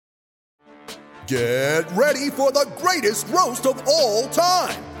Get ready for the greatest roast of all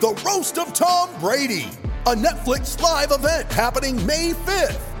time, the Roast of Tom Brady, a Netflix live event happening May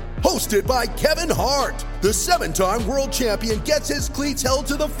 5th. Hosted by Kevin Hart, the 7-time world champion gets his cleats held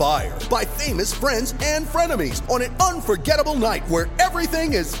to the fire by famous friends and frenemies on an unforgettable night where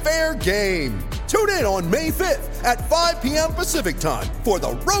everything is fair game. Tune in on May 5th at 5 p.m. Pacific time for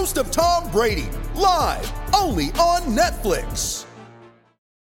the Roast of Tom Brady, live only on Netflix.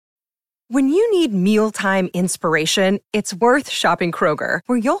 When you need mealtime inspiration, it's worth shopping Kroger,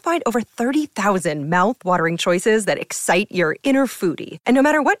 where you'll find over 30,000 mouth-watering choices that excite your inner foodie. And no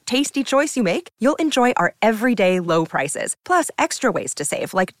matter what tasty choice you make, you'll enjoy our everyday low prices, plus extra ways to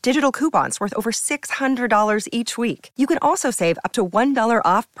save, like digital coupons worth over $600 each week. You can also save up to $1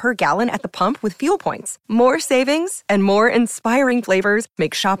 off per gallon at the pump with fuel points. More savings and more inspiring flavors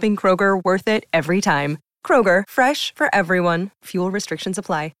make shopping Kroger worth it every time. Kroger, fresh for everyone. Fuel restrictions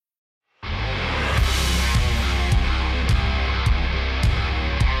apply.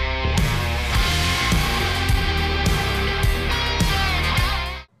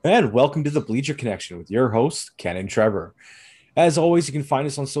 And welcome to the Bleacher Connection with your hosts, Ken and Trevor. As always, you can find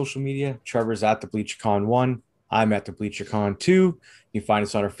us on social media. Trevor's at the BleacherCon1. I'm at the BleacherCon2. You can find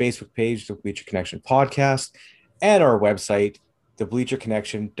us on our Facebook page, the Bleacher Connection Podcast, and our website,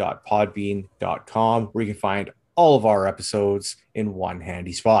 thebleacherconnection.podbean.com, where you can find all of our episodes in one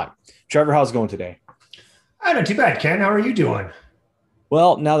handy spot. Trevor, how's it going today? Not too bad, Ken. How are you doing?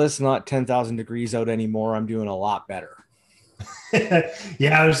 Well, now that it's not 10,000 degrees out anymore, I'm doing a lot better.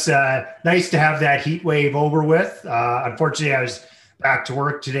 Yeah, it was nice to have that heat wave over with. Unfortunately, I was back to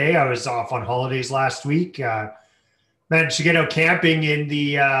work today. I was off on holidays last week. Managed to get out camping in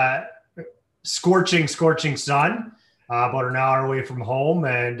the scorching sun, about an hour away from home,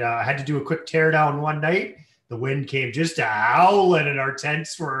 and I had to do a quick teardown one night. The wind came just howling, and our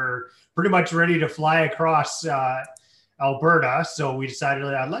tents were pretty much ready to fly across Alberta. So we decided,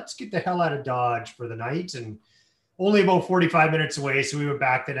 let's get the hell out of Dodge for the night, and only about 45 minutes away. So we were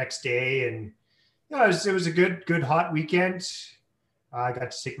back the next day, and it was a good hot weekend. I got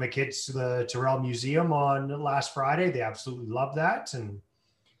to take my kids to the Tyrrell Museum on last Friday. They absolutely loved that.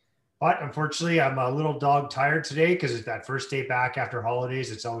 But unfortunately, I'm a little dog tired today because it's that first day back after holidays.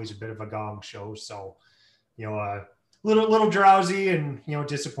 It's always a bit of a gong show. So, a little drowsy and,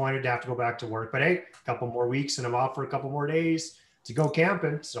 disappointed to have to go back to work. But hey, a couple more weeks and I'm off for a couple more days to go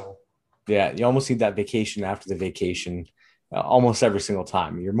camping. So yeah, you almost need that vacation after the vacation almost every single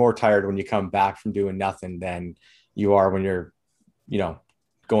time. You're more tired when you come back from doing nothing than you are when you're,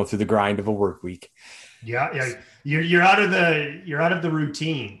 going through the grind of a work week. Yeah. You're out of the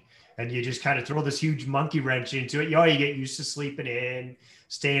routine, and you just kind of throw this huge monkey wrench into it. You get used to sleeping in,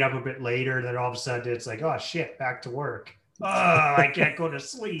 staying up a bit later. And then all of a sudden it's like, oh shit, back to work. Oh, I can't go to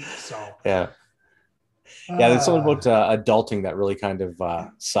sleep. So yeah. Yeah, there's something about adulting that really kind of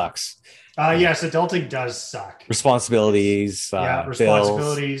sucks. Yes, adulting does suck. Responsibilities.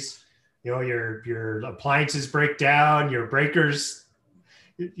 Responsibilities. Bills. Your appliances break down. Your breakers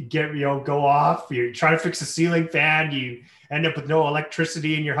go off. You're trying to fix a ceiling fan. You end up with no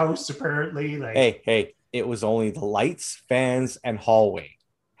electricity in your house. Apparently, hey, it was only the lights, fans, and hallway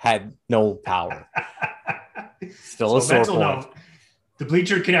had no power. Still a sore point. Note, the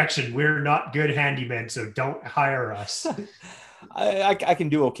Bleacher Connection, we're not good handymen, so don't hire us. I can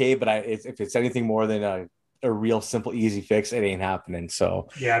do okay, but if it's anything more than a real simple, easy fix, it ain't happening. So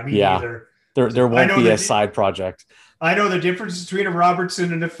yeah, me neither. There won't be a side project. I know the difference between a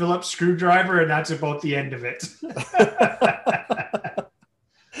Robertson and a Phillips screwdriver, and that's about the end of it.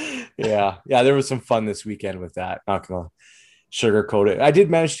 Yeah, there was some fun this weekend with that. Not gonna sugarcoat it. I did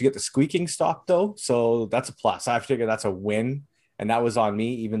manage to get the squeaking stopped though, so that's a plus. I figure that's a win. And that was on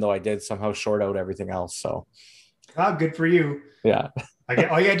me, even though I did somehow short out everything else. So, good for you. Yeah.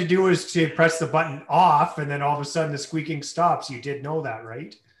 All you had to do was to press the button off, and then all of a sudden the squeaking stops. You did know that,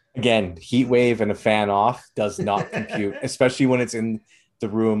 right? Again, heat wave and a fan off does not compute, especially when it's in the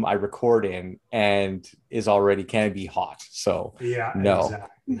room I record in and can be hot. So, yeah, no.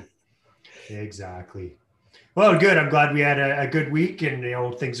 Exactly. Well, good. I'm glad we had a good week,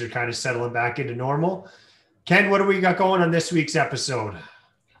 and things are kind of settling back into normal. Ken, what do we got going on this week's episode?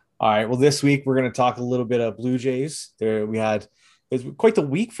 All right. Well, this week we're going to talk a little bit of Blue Jays. It was quite the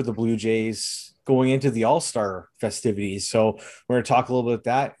week for the Blue Jays going into the All-Star festivities. So we're going to talk a little bit about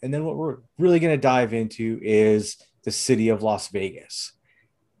that. And then what we're really going to dive into is the city of Las Vegas.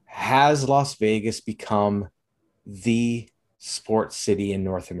 Has Las Vegas become the sports city in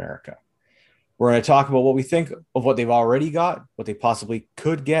North America? We're going to talk about what we think of what they've already got, what they possibly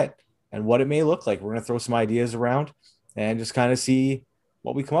could get, and what it may look like. We're going to throw some ideas around and just kind of see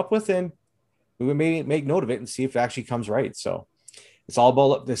what we come up with. And we may make note of it and see if it actually comes right. So it's all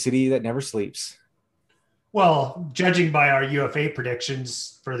about the city that never sleeps. Well, judging by our UFA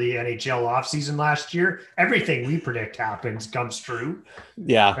predictions for the NHL offseason last year, everything we predict comes true.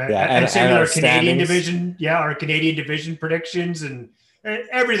 Yeah. And same with our Canadian division. Yeah, our Canadian division predictions and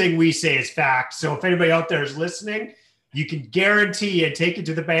everything we say is fact. So if anybody out there is listening, you can guarantee and take it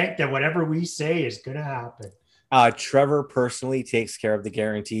to the bank that whatever we say is going to happen. Trevor personally takes care of the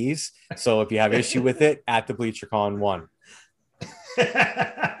guarantees. So if you have issue with it, at the BleacherCon 1.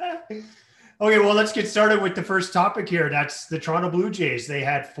 Okay, well, let's get started with the first topic here. That's the Toronto Blue Jays. They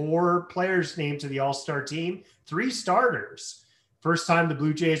had 4 players named to the All-Star team, 3 starters. First time the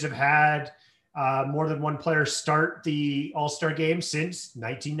Blue Jays have had more than one player start the All-Star game since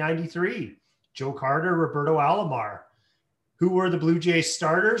 1993. Joe Carter, Roberto Alomar. Who were the Blue Jays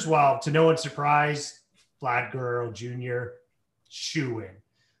starters? Well, to no one's surprise, Vlad Guerrero Jr. shoo-in.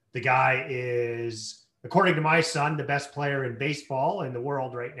 The guy is, according to my son, the best player in baseball in the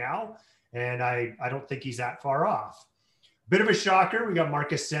world right now. And I don't think he's that far off. Bit of a shocker. We got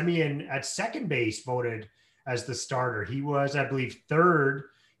Marcus Semien at second base voted as the starter. He was, I believe, third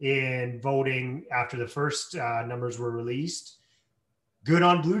in voting after the first numbers were released. Good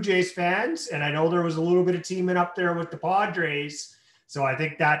on Blue Jays fans. And I know there was a little bit of teaming up there with the Padres. So I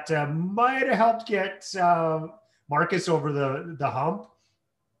think that might have helped get Marcus over the hump.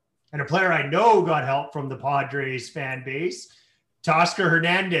 And a player I know got help from the Padres fan base, Teoscar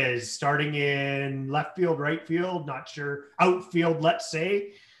Hernandez, starting in left field, right field, not sure, outfield, let's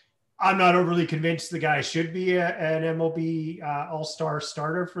say. I'm not overly convinced the guy should be an MLB all-star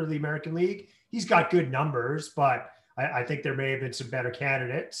starter for the American League. He's got good numbers, but I think there may have been some better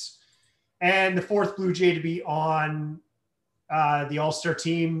candidates. And the fourth Blue Jay to be on the all-star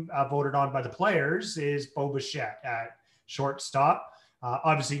team voted on by the players is Bo Bichette at shortstop.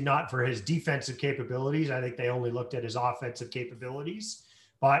 Obviously not for his defensive capabilities. I think they only looked at his offensive capabilities.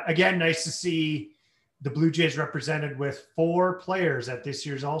 But again, nice to see the Blue Jays represented with 4 players at this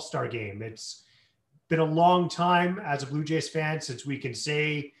year's All-Star game. It's been a long time as a Blue Jays fan since we can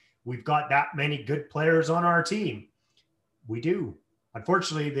say we've got that many good players on our team. We do.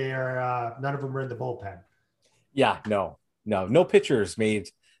 Unfortunately, none of them are in the bullpen. Yeah, no pitchers made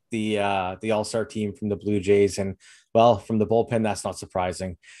the All-Star team from the Blue Jays, and well, from the bullpen, that's not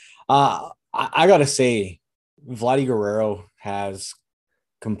surprising. I gotta say, Vladdy Guerrero has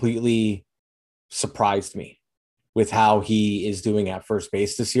completely surprised me with how he is doing at first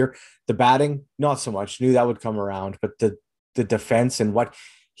base this year. The batting, not so much. Knew that would come around, but the defense and what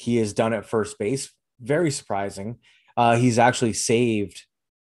he has done at first base, very surprising. He's actually saved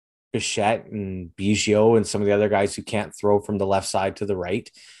Bichette and Biggio and some of the other guys who can't throw from the left side to the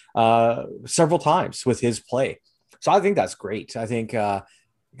right several times with his play. So I think that's great. I think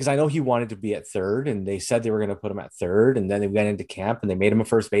because I know he wanted to be at third and they said they were going to put him at third, and then they went into camp and they made him a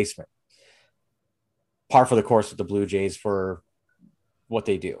first baseman. Par for the course with the Blue Jays for what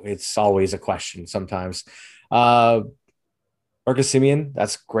they do. It's always a question sometimes. Marcus Semien,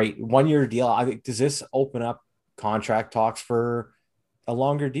 that's great. 1-year deal. I think, does this open up contract talks for a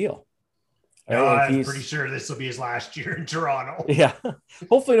longer deal? I'm pretty sure this will be his last year in Toronto. Yeah,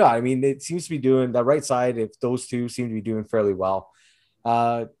 hopefully not. I mean, it seems to be doing the right side. If those two seem to be doing fairly well,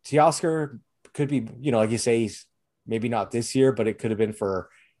 Teoscar could be, like you say, he's maybe not this year, but it could have been for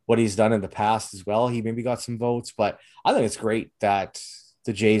what he's done in the past as well. He maybe got some votes, but I think it's great that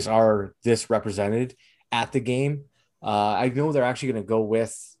the Jays are this represented at the game. I know they're actually going to go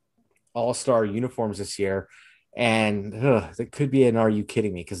with all-star uniforms this year. And that could be an "are you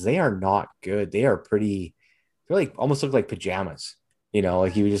kidding me?" because they are not good. They are pretty. They're like almost look like pajamas,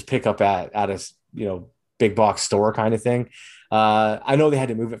 like you would just pick up at a big box store kind of thing. I know they had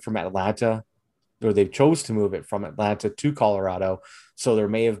to move it from Atlanta, or they chose to move it from Atlanta to Colorado, so there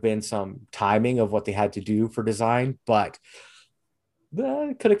may have been some timing of what they had to do for design, but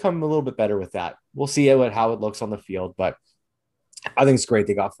it could have come a little bit better with that. We'll see how it looks on the field, but I think it's great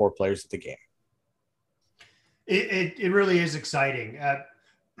they got 4 players at the game. It really is exciting.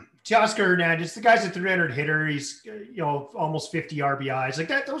 Teoscar Hernandez, the guy's a 300 hitter. He's almost 50 RBIs like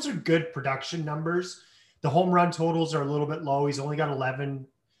that. Those are good production numbers. The home run totals are a little bit low. He's only got 11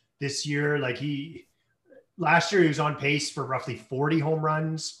 this year. Last year he was on pace for roughly 40 home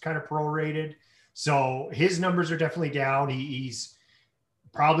runs, kind of prorated. So his numbers are definitely down. He's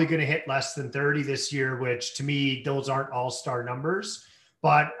probably going to hit less than 30 this year, which to me, those aren't all-star numbers.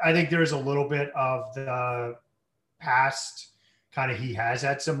 But I think there's a little bit of the past kind of, he has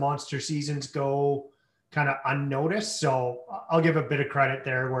had some monster seasons go kind of unnoticed. So I'll give a bit of credit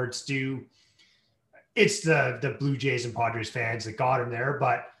there where it's due. It's the Blue Jays and Padres fans that got him there,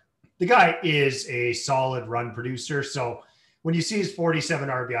 but the guy is a solid run producer. So when you see his 47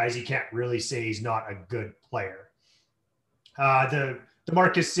 RBIs, you can't really say he's not a good player. The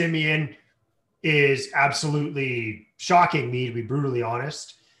Marcus Semien is absolutely shocking me, to be brutally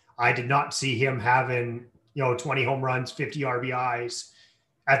honest. I did not see him having, 20 home runs, 50 RBIs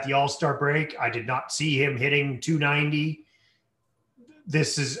at the All-Star break. I did not see him hitting 290.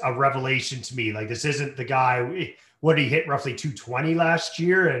 This is a revelation to me. Like, this isn't the guy. What he hit roughly 220 last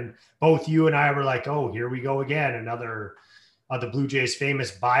year. And both you and I were like, oh, here we go again. Another of the Blue Jays famous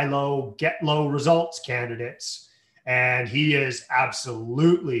buy low, get low results candidates. And he has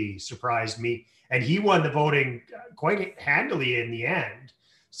absolutely surprised me. And he won the voting quite handily in the end.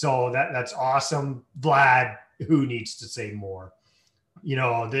 So that's awesome. Vlad, who needs to say more?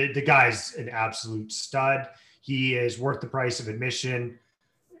 The guy's an absolute stud. He is worth the price of admission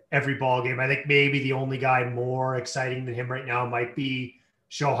every ball game. I think maybe the only guy more exciting than him right now might be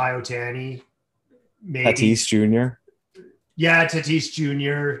Shohei Ohtani. Maybe Tatis Jr. Yeah, Tatis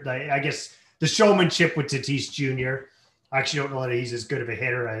Jr. I guess the showmanship with Tatis Jr. I actually don't know that he's as good of a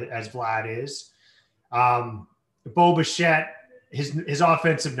hitter as Vlad is. Bo Bichette, his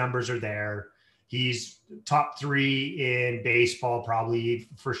offensive numbers are there. He's top 3 in baseball, probably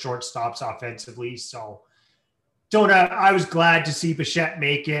for shortstops offensively. So I was glad to see Bichette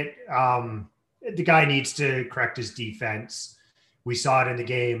make it. The guy needs to correct his defense. We saw it in the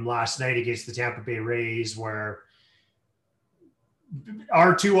game last night against the Tampa Bay Rays, where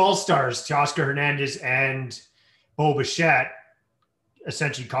our 2 All-Stars, Teoscar Hernandez and Bo Bichette,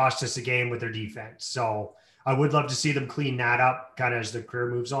 essentially cost us a game with their defense. So I would love to see them clean that up kind of as the career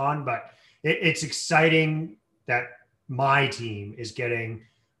moves on. But it's exciting that my team is getting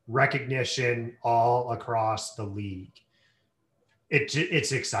recognition all across the league.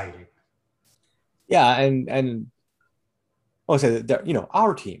 It's exciting. Yeah, and I'll say that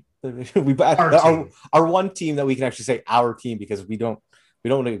our team. Our one team that we can actually say our team, because we don't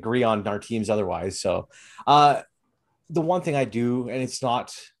agree on our teams otherwise. So the one thing I do, and it's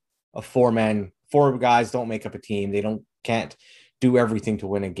not a 4 guys don't make up a team. They can't do everything to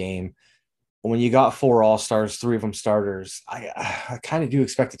win a game. When you got 4 All-Stars, 3 of them starters, I kind of do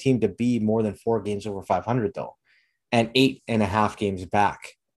expect the team to be more than 4 games over 500 though, and 8.5 games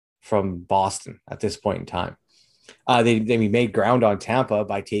back from Boston at this point in time. They made ground on Tampa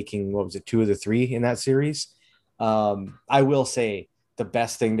by taking, 2 of the 3 in that series. I will say the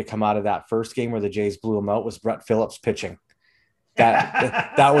best thing to come out of that first game where the Jays blew them out was Brett Phillips pitching.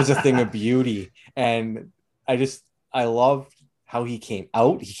 That was a thing of beauty. And I loved how he came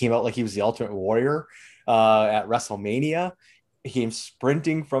out. He came out like he was the Ultimate Warrior at WrestleMania. He came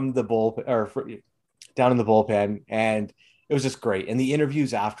sprinting from the down in the bullpen, and it was just great. And the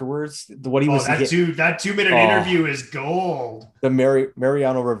interviews afterwards, that 2-minute interview is gold. The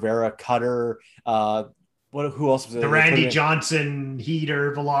Mariano Rivera cutter. Who else was it? The Randy Johnson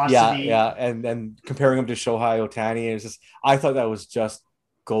heater velocity. Yeah, and comparing him to Shohei Ohtani, I thought that was just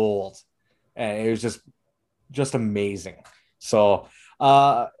gold, and it was just amazing. So,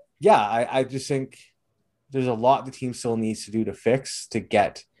 I just think there's a lot the team still needs to do to fix to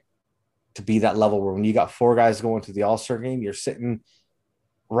get to be that level where when you got 4 guys going to the All-Star game, you're sitting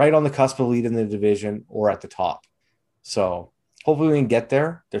right on the cusp of lead in the division or at the top. So hopefully we can get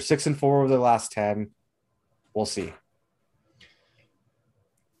there. They're 6-4 over the last 10. We'll see.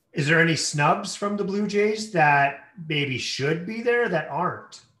 Is there any snubs from the Blue Jays that maybe should be there that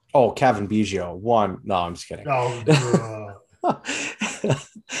aren't? Oh, Kevin Biggio. 1. No, I'm just kidding. Oh,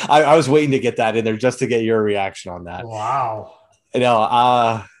 I was waiting to get that in there just to get your reaction on that. Wow.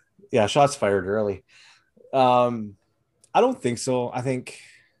 Yeah, shots fired early. I don't think so. I think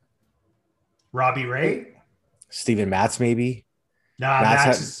Robbie Ray, Steven Matz, maybe. Nah,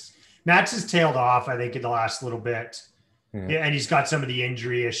 Matz has tailed off, I think, in the last little bit. Yeah, and he's got some of the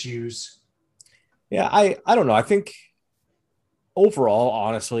injury issues. Yeah, I don't know. I think overall,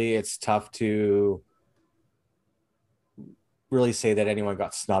 honestly, it's tough to really say that anyone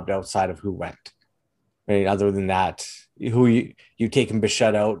got snubbed outside of who went. I mean, other than that, who you taking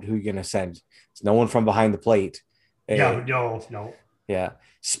Bichette out, who you going to send? It's no one from behind the plate. Yeah, no. Yeah.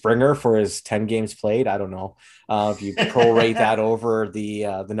 Springer for his 10 games played. I don't know. If you prorate that over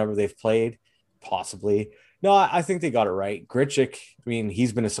the number they've played, possibly. No, I think they got it right. Grichuk, I mean,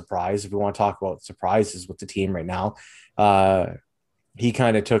 he's been a surprise. If we want to talk about surprises with the team right now, he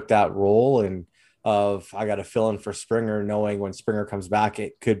kind of took that role I got to fill in for Springer, knowing when Springer comes back,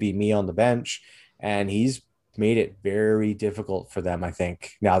 it could be me on the bench. And he's made it very difficult for them, I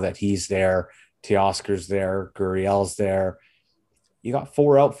think, now that he's there. Teoscar's there, Gurriel's there. You got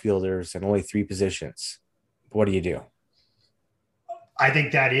 4 outfielders and only 3 positions. What do you do? I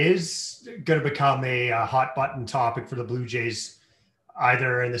think that is going to become a hot button topic for the Blue Jays,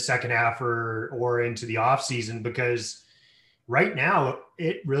 either in the second half or into the offseason, because right now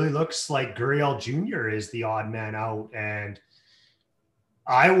it really looks like Gurriel Jr. is the odd man out. And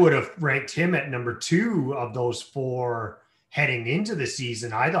I would have ranked him at number 2 of those 4 heading into the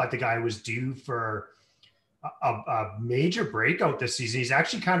season. I thought the guy was due for a major breakout this season. He's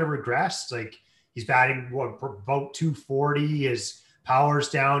actually kind of regressed. Like, he's batting about 240. His power's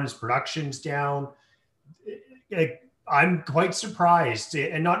down, his production's down. I'm quite surprised,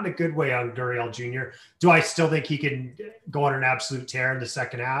 and not in a good way, on Gurriel Jr. Do I still think he can go on an absolute tear in the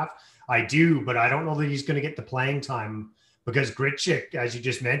second half? I do, but I don't know that he's going to get the playing time, because Grichuk, as you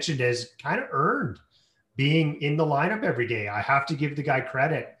just mentioned, has kind of earned being in the lineup every day. I have to give the guy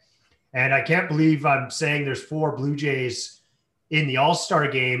credit. And I can't believe I'm saying there's 4 Blue Jays in the All-Star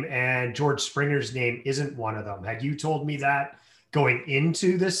game and George Springer's name isn't one of them. Had you told me that going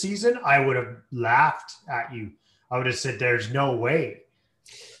into this season, I would have laughed at you. I would have said, there's no way.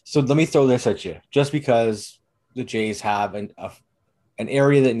 So let me throw this at you. Just because the Jays have an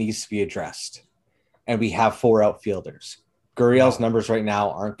area that needs to be addressed, and we have 4 outfielders, Gurriel's numbers right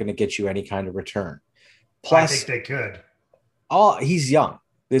now aren't going to get you any kind of return. Plus, I think they could. He's young.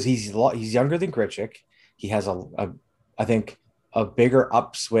 He's younger than Grichuk. He has I think a bigger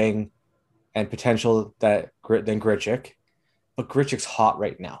upswing and potential than Grichuk, but Grichuk's hot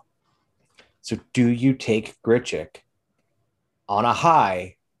right now. So do you take Grichuk on a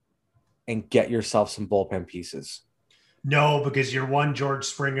high and get yourself some bullpen pieces? No, because you're one George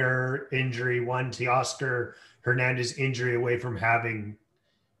Springer injury, one Teoscar Hernandez injury away from having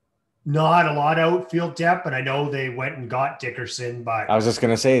not a lot of outfield depth. But I know they went and got Dickerson. But I was just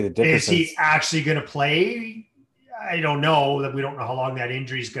going to say, is he actually going to play? I don't know. That we don't know how long that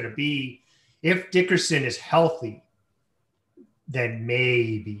injury is going to be. If Dickerson is healthy, then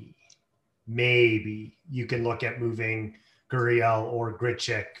maybe you can look at moving Gurriel or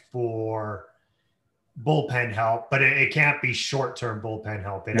Grichuk for bullpen help, but it can't be short-term bullpen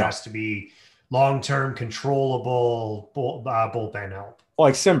help. It has to be long-term controllable bullpen help. Well,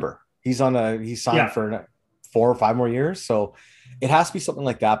 like Simber, he's signed for 4 or 5 more years. So it has to be something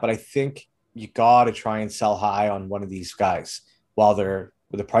like that. But I think you got to try and sell high on one of these guys while the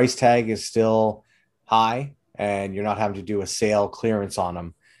price tag is still high and you're not having to do a sale clearance on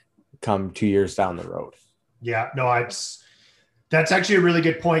them come 2 years down the road. Yeah, no, that's actually a really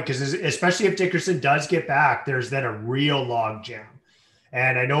good point, because especially if Dickerson does get back, there's then a real log jam.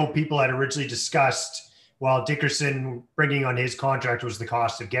 And I know people had originally discussed, while Dickerson bringing on his contract was the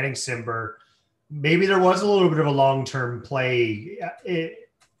cost of getting Simber, maybe there was a little bit of a long-term play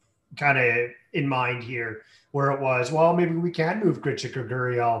kind of in mind here, where it was, well, maybe we can move Grichuk or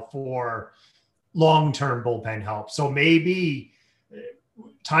Gurriel for long-term bullpen help. So maybe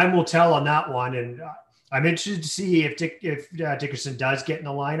time will tell on that one. And I'm interested to see if Dickerson does get in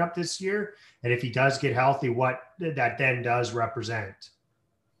the lineup this year, and if he does get healthy, what that then does represent.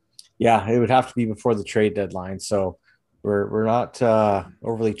 Yeah, it would have to be before the trade deadline. So we're not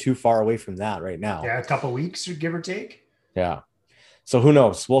overly too far away from that right now. Yeah, a couple of weeks, give or take. Yeah. So who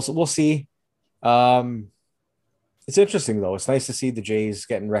knows? We'll see. It's interesting though. It's nice to see the Jays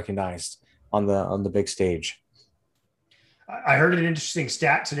getting recognized on the big stage. I heard an interesting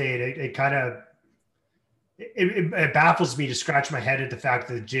stat today. It baffles me to scratch my head at the fact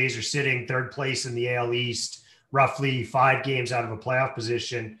that the Jays are sitting 3rd place in the AL East, roughly 5 games out of a playoff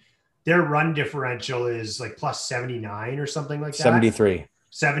position. Their run differential is like plus 79 or something like that.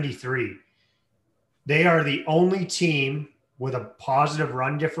 73. They are the only team with a positive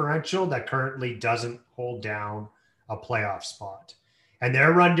run differential that currently doesn't hold down a playoff spot. And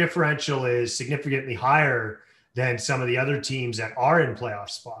their run differential is significantly higher than some of the other teams that are in playoff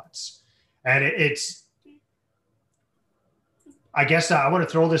spots. And I guess I want to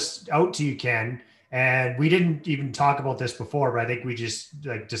throw this out to you, Ken. And we didn't even talk about this before, but I think we just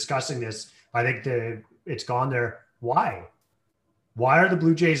discussing this. I think it's gone there. Why? Why are the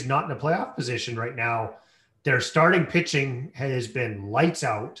Blue Jays not in a playoff position right now? Their starting pitching has been lights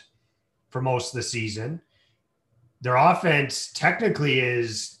out for most of the season. Their offense technically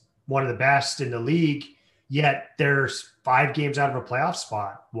is one of the best in the league, yet there's 5 games out of a playoff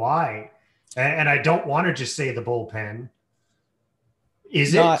spot. Why? And I don't want to just say the bullpen.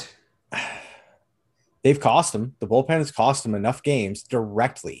 They've cost them. The bullpen has cost them enough games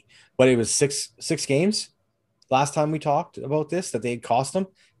directly, but it was six games last time we talked about this that they'd cost them.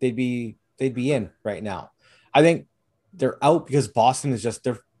 They'd be in right now. I think they're out because Boston's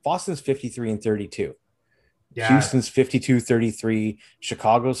 53-32. Yeah. Houston's 52-33.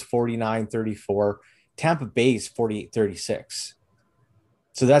 Chicago's 49-34. Tampa Bay's 48-36.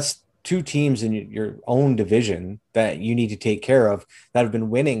 So that's two teams in your own division that you need to take care of that have been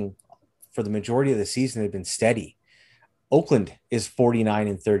winning for the majority of the season. They've been steady. Oakland is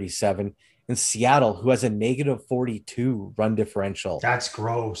 49-37, and Seattle, who has a negative 42 run differential, That's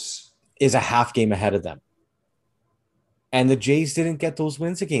gross, is a half game ahead of them. And the Jays didn't get those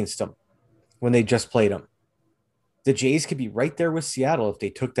wins against them when they just played them. The Jays could be right there with Seattle if they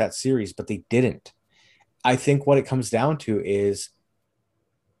took that series, but they didn't. I think what it comes down to is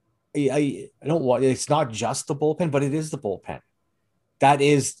I don't want, it's not just the bullpen, but it is the bullpen. That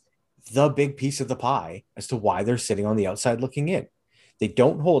is the big piece of the pie as to why they're sitting on the outside looking in. They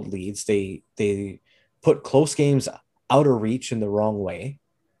don't hold leads. They put close games out of reach in the wrong way.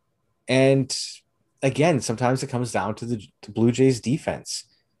 And again, sometimes it comes down to the Blue Jays defense.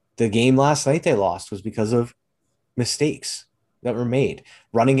 The game last night they lost was because of mistakes that were made,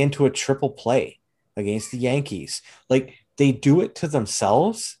 running into a triple play against the Yankees. Like, they do it to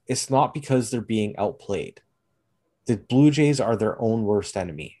themselves. It's not because they're being outplayed. The Blue Jays are their own worst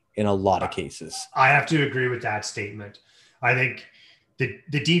enemy in a lot of cases. I have to agree with that statement. I think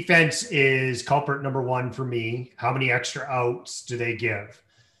the defense is culprit number one for me. How many extra outs do they give?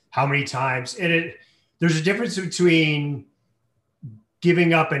 How many times? And there's a difference between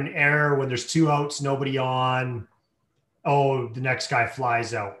giving up an error when there's two outs, nobody on, oh, the next guy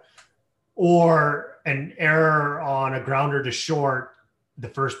flies out, or an error on a grounder to short the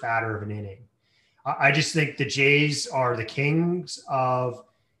first batter of an inning. I just think the Jays are the kings of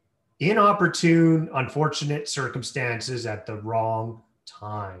inopportune, unfortunate circumstances at the wrong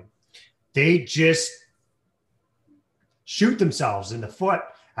time. They just shoot themselves in the foot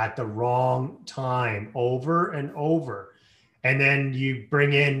at the wrong time over and over. And then you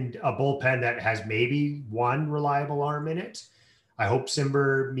bring in a bullpen that has maybe one reliable arm in it. I hope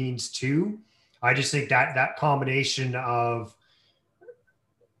Simber means two. I just think that combination of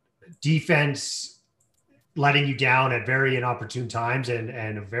defense letting you down at very inopportune times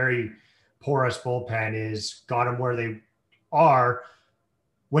and a very porous bullpen is got them where they are.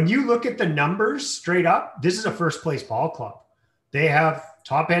 When you look at the numbers straight up, this is a first place ball club. They have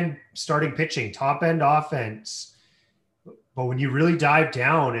top end starting pitching, top end offense. But when you really dive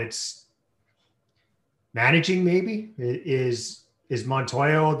down, it's managing maybe. Is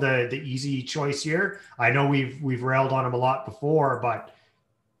Montoyo the easy choice here? I know we've railed on him a lot before, but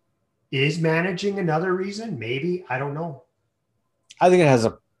is managing another reason? Maybe. I don't know. I think it has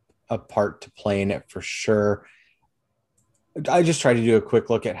a part to play in it for sure. I just tried to do a quick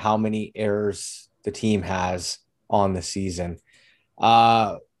look at how many errors the team has on the season.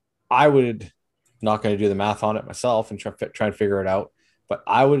 I would not going to do the math on it myself and try and figure it out, but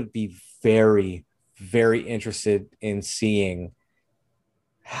I would be very, very interested in seeing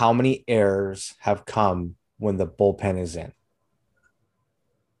how many errors have come when the bullpen is in.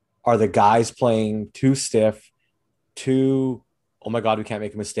 Are the guys playing too stiff, too, oh my God, we can't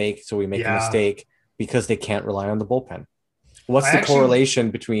make a mistake, so we make a mistake because they can't rely on the bullpen? What's the correlation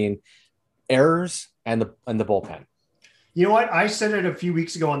between errors and the bullpen? You know what? I said it a few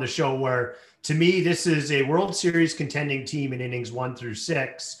weeks ago on the show where, to me, this is a World Series contending team in innings 1 through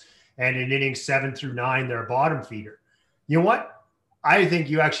 6, and in innings 7 through 9, they're a bottom feeder. You know what? I think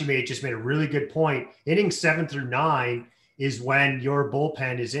you actually just made a really good point. Innings 7 through 9 is when your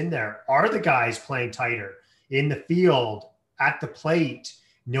bullpen is in there. Are the guys playing tighter in the field, at the plate,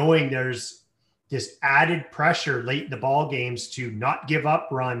 knowing there's this added pressure late in the ball games to not give up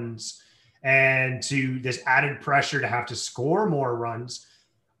runs and to this added pressure to have to score more runs?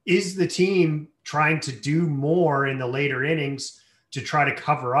 Is the team trying to do more in the later innings to try to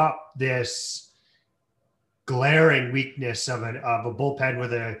cover up this glaring weakness of a bullpen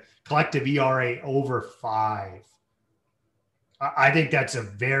with a collective ERA over 5? I think that's a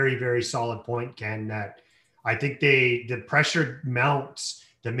very, very solid point, Ken, that I think the pressure mounts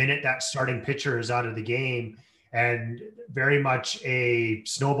the minute that starting pitcher is out of the game, and very much a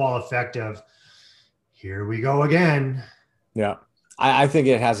snowball effect of here we go again. Yeah. I think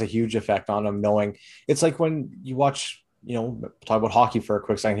it has a huge effect on them, knowing it's like when you watch, talk about hockey for a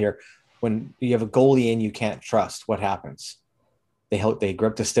quick second here. When you have a goalie in you can't trust, what happens? They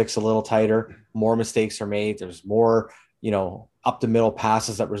grip the sticks a little tighter, more mistakes are made. There's more, up the middle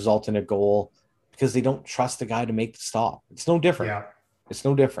passes that result in a goal because they don't trust the guy to make the stop. It's no different. Yeah. It's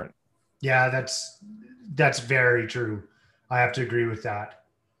no different. Yeah, that's very true. I have to agree with that.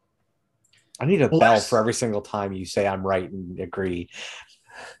 I need a bell for every single time you say I'm right and agree.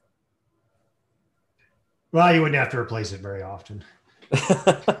 Well, you wouldn't have to replace it very often.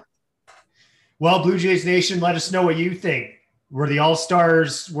 Well, Blue Jays Nation, let us know what you think. Were the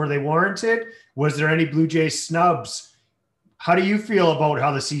All-Stars, were they warranted? Was there any Blue Jays snubs? How do you feel about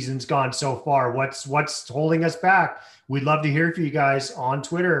how the season's gone so far? What's holding us back? We'd love to hear from you guys on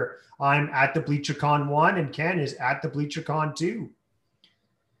Twitter. I'm at the BleacherCon1 and Ken is at the BleacherCon2.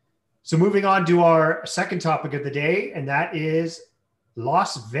 So moving on to our second topic of the day, and that is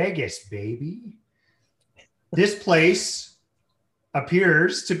Las Vegas, baby. This place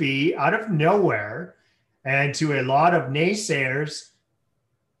appears to be out of nowhere and to a lot of naysayers,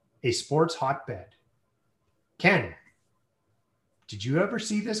 a sports hotbed. Ken, did you ever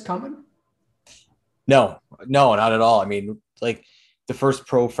see this coming? No, not at all. I mean, like the first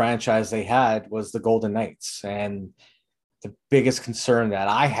pro franchise they had was the Golden Knights. And the biggest concern that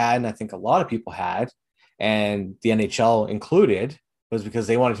I had, and I think a lot of people had, and the NHL included, was because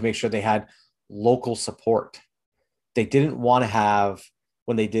they wanted to make sure they had local support. They didn't want to have,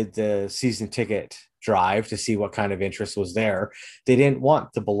 when they did the season ticket drive to see what kind of interest was there, they didn't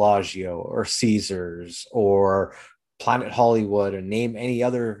want the Bellagio or Caesars or Planet Hollywood or name any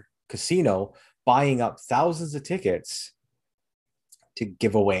other casino buying up thousands of tickets to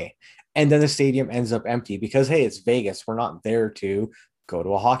give away. And then the stadium ends up empty because, hey, it's Vegas. We're not there to go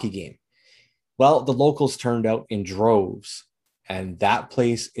to a hockey game. Well, the locals turned out in droves, and that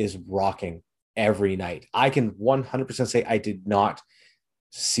place is rocking every night. I can 100% say I did not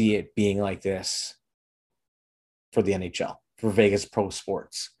see it being like this for the NHL, for Vegas Pro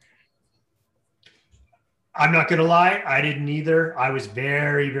Sports. I'm not going to lie. I didn't either. I was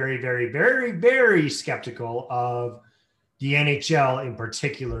very, very, very, very, very skeptical of the NHL in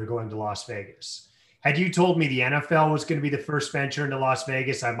particular going to Las Vegas. Had you told me the NFL was going to be the first venture into Las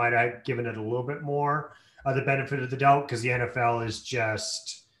Vegas, I might have given it a little bit more of the benefit of the doubt, because the NFL is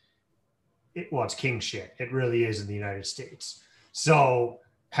just, it's king shit. It really is in the United States. So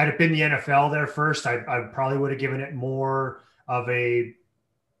had it been the NFL there first, I probably would have given it more of a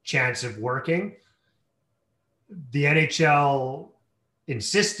chance of working. The NHL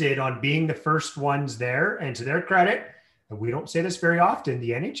insisted on being the first ones there, and to their credit, and we don't say this very often,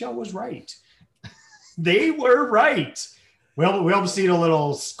 the NHL was right. They were right. We'll see a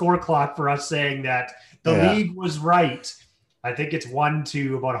little score clock for us saying that the league was right. I think it's 1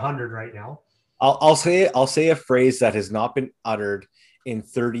 to about 100 right now. I'll say a phrase that has not been uttered in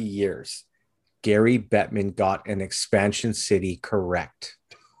 30 years. Gary Bettman got an expansion city correct.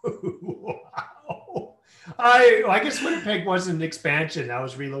 Wow. I guess Winnipeg wasn't an expansion. That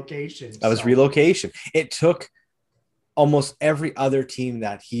was relocation. That was relocation. It took almost every other team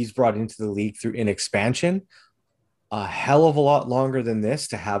that he's brought into the league through an expansion a hell of a lot longer than this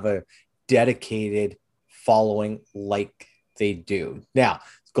to have a dedicated following like they do. Now,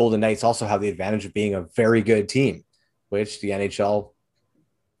 Golden Knights also have the advantage of being a very good team, which the NHL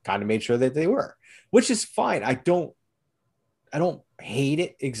kind of made sure that they were, which is fine. I don't hate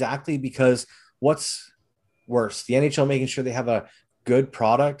it exactly, because what's worse, the NHL making sure they have a good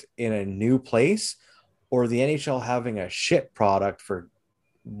product in a new place, or the NHL having a shit product for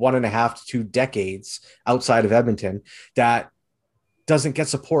 1.5 to 2 decades outside of Edmonton that doesn't get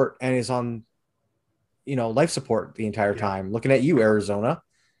support and is on, life support the entire time. Looking at you, Arizona,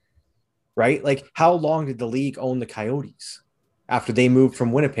 right? Like, how long did the league own the Coyotes after they moved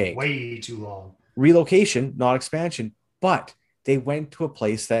from Winnipeg? Way too long. Relocation, not expansion, but they went to a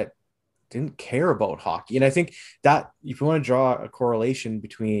place that didn't care about hockey. And I think that if you want to draw a correlation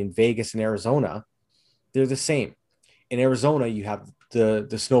between Vegas and Arizona, they're the same. In Arizona, you have the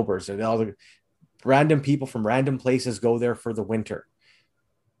snowbirds, and all the random people from random places go there for the winter.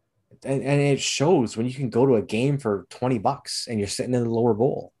 And it shows when you can go to a game for $20 and you're sitting in the lower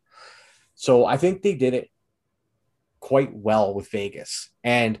bowl. So I think they did it quite well with Vegas,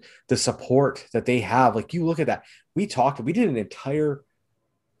 and the support that they have. Like, you look at that. We did an entire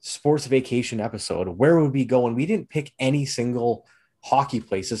sports vacation episode. Where would we go? And we didn't pick any single hockey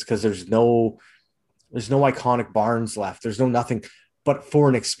places because there's no iconic barns left. There's no nothing. But for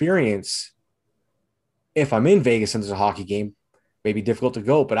an experience, if I'm in Vegas and there's a hockey game, maybe difficult to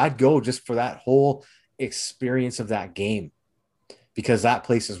go, but I'd go just for that whole experience of that game, because that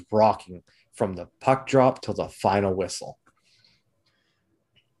place is rocking from the puck drop till the final whistle.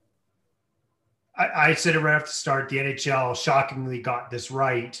 I said it right off the start. The NHL shockingly got this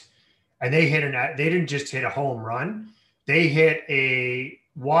right, and they didn't just hit a home run. They hit a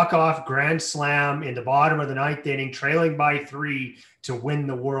walk-off grand slam in the bottom of the 9th inning, trailing by 3 to win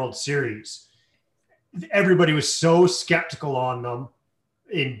the World Series. Everybody was so skeptical on them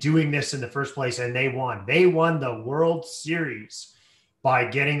in doing this in the first place, and they won. They won the World Series by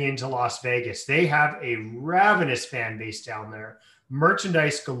getting into Las Vegas. They have a ravenous fan base down there,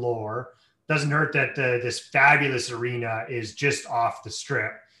 merchandise galore. Doesn't hurt that this fabulous arena is just off the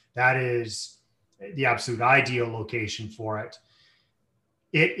strip. That is the absolute ideal location for it.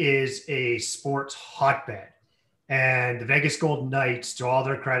 It is a sports hotbed. And the Vegas Golden Knights, to all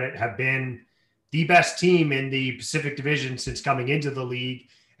their credit, have been the best team in the Pacific Division since coming into the league.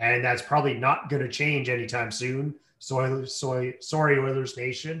 And that's probably not going to change anytime soon. Sorry, Oilers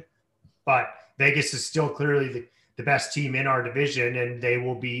Nation. But Vegas is still clearly the best team in our division, and they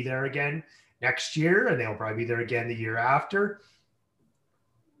will be there again next year, and they'll probably be there again the year after.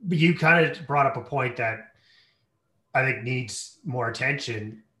 But you kind of brought up a point that I think needs more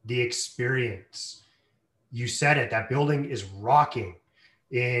attention, the experience. You said it, that building is rocking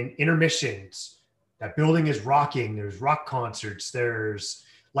in intermissions. That building is rocking. There's rock concerts, there's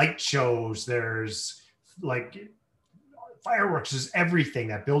light shows, there's like fireworks, there's everything.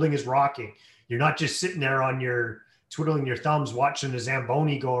 That building is rocking. You're not just sitting there on your twiddling your thumbs watching the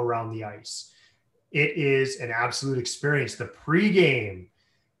Zamboni go around the ice. It is an absolute experience. The pregame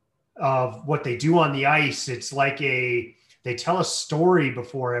of what they do on the ice, it's like they tell a story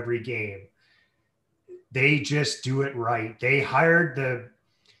before every game. They just do it right. They hired the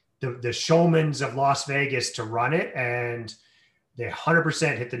showmans of Las Vegas to run it, and they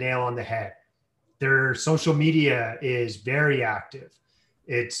 100% hit the nail on the head. Their social media is very active.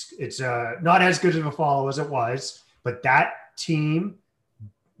 It's not as good of a follow as it was, but that team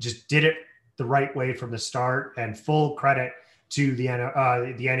just did it the right way from the start, and full credit to the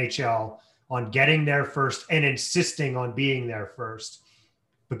NHL on getting there first and insisting on being there first,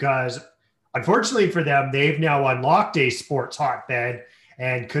 because unfortunately for them, they've now unlocked a sports hotbed.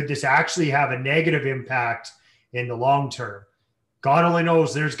 And could this actually have a negative impact in the long term? God only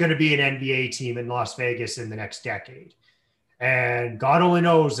knows there's going to be an NBA team in Las Vegas in the next decade. And God only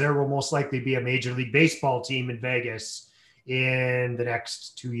knows there will most likely be a Major League Baseball team in Vegas in the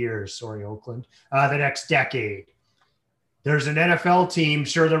next 2 years. Sorry, Oakland. The next decade. There's an NFL team.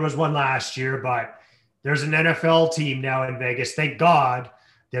 Sure, there was one last year, but there's an NFL team now in Vegas. Thank God.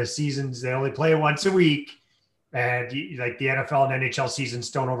 The seasons, they only play once a week. And like the NFL and NHL seasons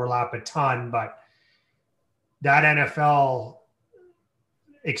don't overlap a ton, but that NFL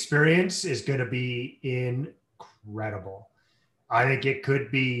experience is going to be incredible. I think it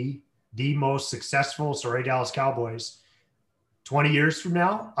could be the most successful, Dallas Cowboys, 20 years from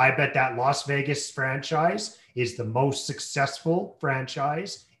now. I bet that Las Vegas franchise is the most successful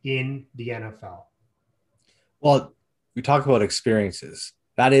franchise in the NFL. Well, we talk about experiences.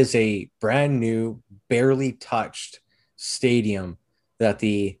 That is a brand new, barely touched stadium that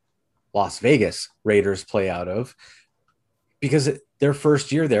the Las Vegas Raiders play out of, because their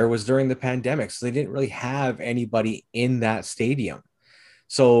first year there was during the pandemic. So they didn't really have anybody in that stadium.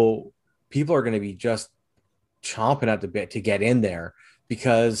 So people are going to be just chomping at the bit to get in there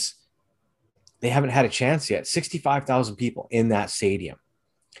because they haven't had a chance yet. 65,000 people in that stadium.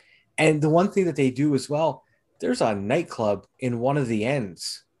 And the one thing that they do as well, there's a nightclub in one of the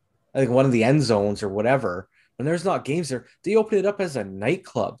ends, I think one of the end zones or whatever. When there's not games there, they open it up as a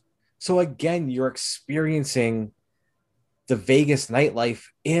nightclub. So again, you're experiencing the Vegas nightlife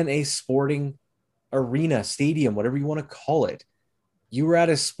in a sporting arena, stadium, whatever you want to call it. You were at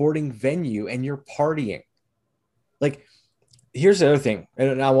a sporting venue and you're partying. Like, here's the other thing.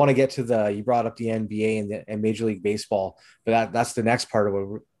 And I want to get to you brought up the NBA and Major League Baseball, but that's the next part of what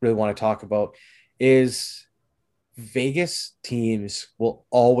we really want to talk about is Vegas teams will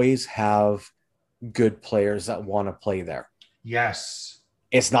always have good players that want to play there. Yes.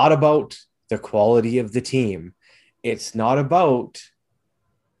 It's not about the quality of the team. It's not about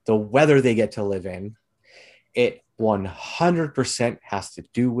the weather they get to live in. It 100% has to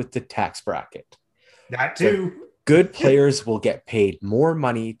do with the tax bracket. That too. So good players will get paid more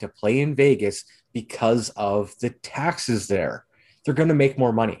money to play in Vegas because of the taxes there. They're going to make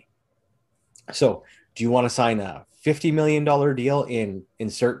more money. So do you want to sign a $50 million deal in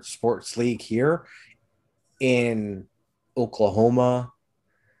insert sports league here in Oklahoma,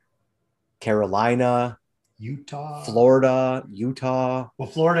 Carolina, Utah, Florida, Utah? Well,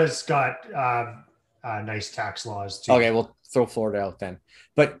 Florida's got nice tax laws too. Okay, we'll throw Florida out then.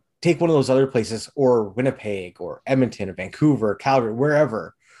 But take one of those other places, or Winnipeg or Edmonton or Vancouver, Calgary,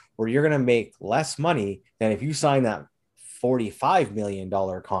 wherever, where you're going to make less money than if you sign that $45 million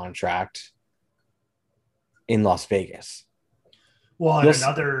contract in Las Vegas. Well, and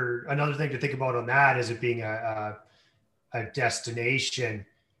another thing to think about on that is it being a destination.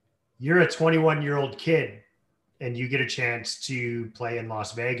 You're a 21-year-old kid and you get a chance to play in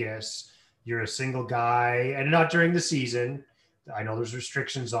Las Vegas. You're a single guy, and not during the season. I know there's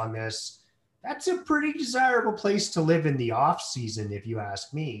restrictions on this. That's a pretty desirable place to live in the off season, if you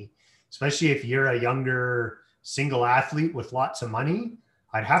ask me, especially if you're a younger single athlete with lots of money.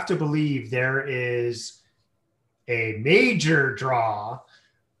 I'd have to believe there is a major draw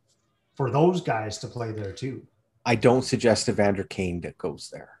for those guys to play there too. I don't suggest Evander Kane that goes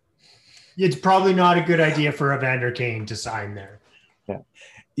there. It's probably not a good idea for Evander Kane to sign there.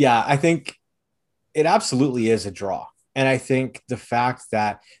 Yeah, I think it absolutely is a draw. And I think the fact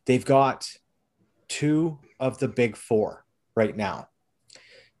that they've got two of the big four right now.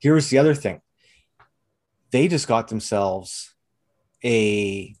 Here's the other thing. They just got themselves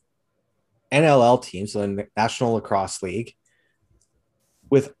a NLL team, so the National Lacrosse League,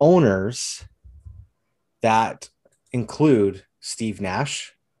 with owners that include Steve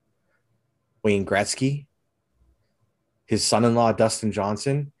Nash, Wayne Gretzky, his son-in-law Dustin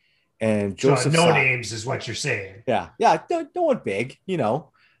Johnson, and Joseph. So no names is what you're saying. Yeah, no one big.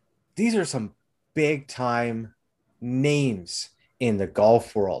 These are some big-time names in the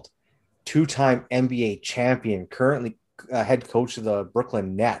golf world. Two-time NBA champion, currently head coach of the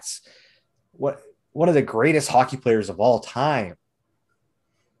Brooklyn Nets. One of the greatest hockey players of all time.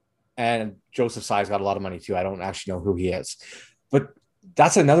 And Joseph Tsai's got a lot of money too. I don't actually know who he is, but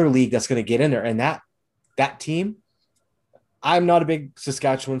that's another league that's going to get in there. And that team, I'm not a big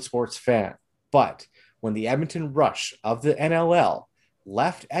Saskatchewan sports fan, but when the Edmonton Rush of the NLL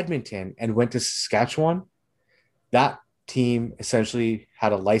left Edmonton and went to Saskatchewan, that team essentially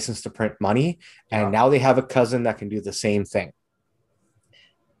had a license to print money, and now they have a cousin that can do the same thing.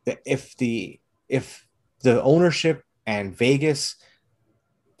 If the ownership and Vegas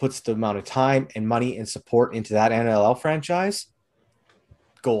puts the amount of time and money and support into that NLL franchise,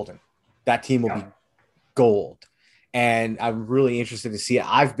 golden. That team will be gold. And I'm really interested to see it.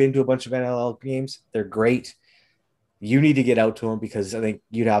 I've been to a bunch of NLL games. They're great. You need to get out to them because I think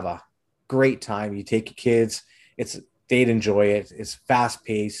you'd have a great time. You take your kids. They'd enjoy it. It's fast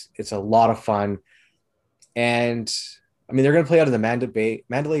paced. It's a lot of fun. And I mean, they're going to play out of the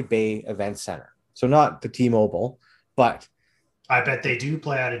Mandalay Bay Event Center. So not the T-Mobile, but I bet they do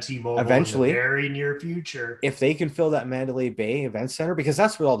play out of T-Mobile eventually, in the very near future. If they can fill that Mandalay Bay Event Center, because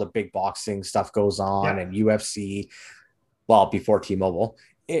that's where all the big boxing stuff goes on and UFC, well, before T-Mobile,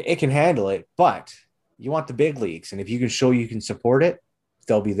 it can handle it. But you want the big leagues. And if you can show you can support it,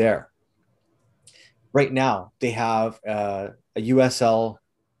 they'll be there. Right now, they have a USL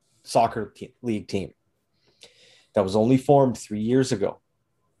soccer league team that was only formed 3 years ago.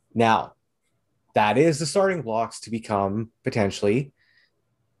 Now, that is the starting blocks to become potentially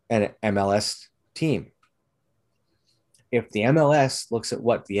an MLS team. If the MLS looks at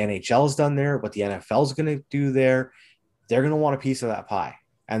what the NHL has done there, what the NFL is going to do there, they're going to want a piece of that pie.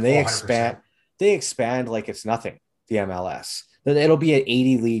 And they 100%. expand like it's nothing, the MLS. It'll be an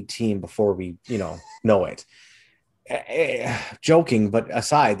 80 league team before we, know it. Joking, but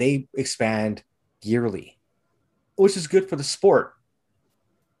aside, they expand yearly, which is good for the sport.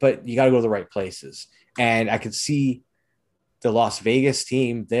 But you got to go to the right places. And I could see the Las Vegas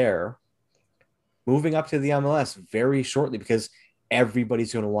team there moving up to the MLS very shortly because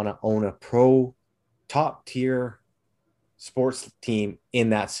everybody's going to want to own a pro top tier sports team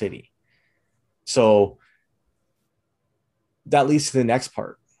in that city. So that leads to the next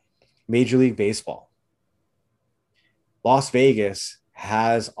part, Major League Baseball. Las Vegas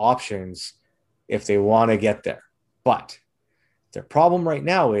has options if they want to get there, but their problem right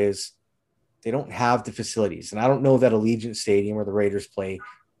now is they don't have the facilities. And I don't know that Allegiant Stadium where the Raiders play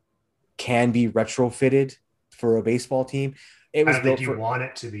can be retrofitted for a baseball team. It was I don't think you want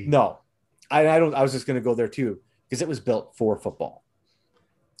it to be. No, I don't. I was just going to go there too because it was built for football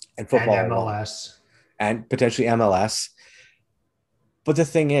and MLS and potentially MLS. But the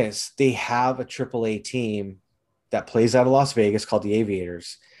thing is, they have a AAA team that plays out of Las Vegas called the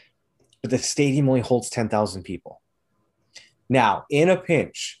Aviators, but the stadium only holds 10,000 people. Now, in a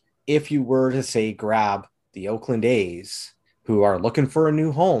pinch, if you were to say grab the Oakland A's, who are looking for a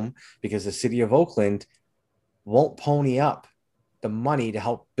new home because the city of Oakland won't pony up the money to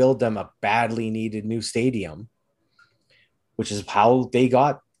help build them a badly needed new stadium, which is how they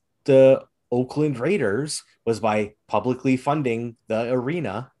got the Oakland Raiders, was by publicly funding the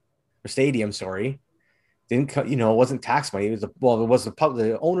arena or stadium. Sorry, it wasn't tax money.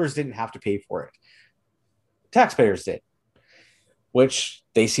 The owners didn't have to pay for it. Taxpayers did, which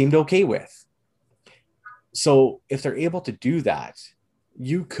they seemed okay with. So if they're able to do that,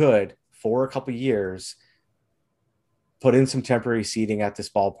 you could, for a couple of years, put in some temporary seating at this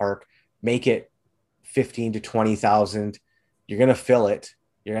ballpark, make it 15 to 20,000. You're going to fill it.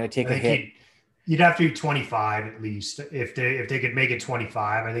 You're going to take a hit. You'd have to do 25 at least. If they could make it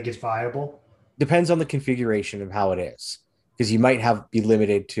 25, I think it's viable. Depends on the configuration of how it is, because you might be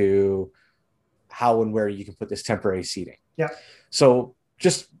limited to how and where you can put this temporary seating. Yeah. So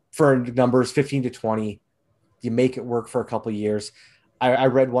just for numbers, 15 to 20, you make it work for a couple of years. I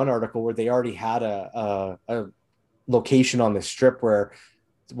read one article where they already had a location on the strip where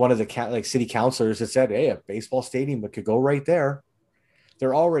one of the city councilors had said, hey, a baseball stadium could go right there.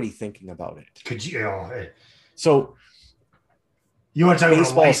 They're already thinking about it. Could you? So you want to talk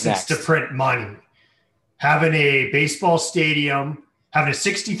about a license to print money? Having a baseball stadium, having a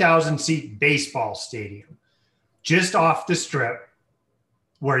 60,000 seat baseball stadium just off the strip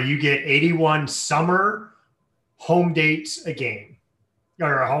where you get 81 summer home dates a game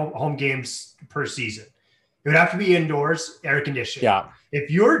or home games per season. It would have to be indoors, air conditioned. Yeah.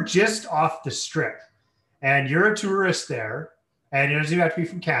 If you're just off the strip and you're a tourist there, and it doesn't even have to be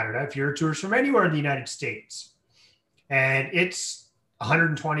from Canada, if you're a tourist from anywhere in the United States and it's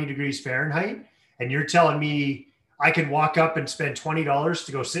 120 degrees Fahrenheit, and you're telling me I can walk up and spend $20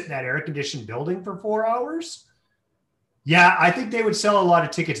 to go sit in that air conditioned building for 4 hours. Yeah. I think they would sell a lot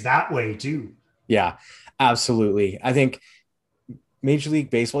of tickets that way too. Yeah, absolutely. I think Major League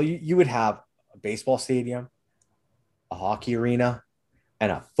Baseball, you would have a baseball stadium, a hockey arena,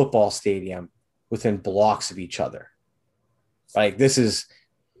 and a football stadium within blocks of each other. Like this is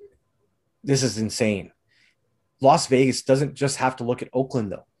insane. Las Vegas doesn't just have to look at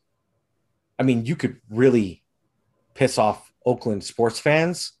Oakland though. I mean, you could really piss off Oakland sports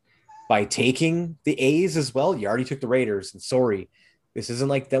fans by taking the A's as well. You already took the Raiders, and sorry, this isn't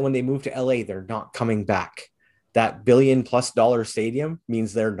like that when they move to LA, they're not coming back. That $1 billion+ stadium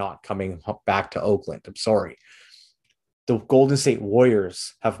means they're not coming back to Oakland. I'm sorry. The Golden State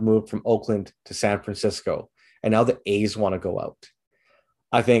Warriors have moved from Oakland to San Francisco, and now the A's want to go out.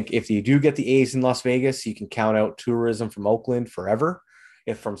 I think if you do get the A's in Las Vegas, you can count out tourism from Oakland forever,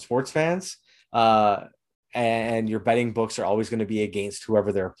 if from sports fans. And your betting books are always going to be against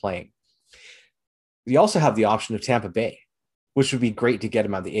whoever they're playing. You also have the option of Tampa Bay, which would be great to get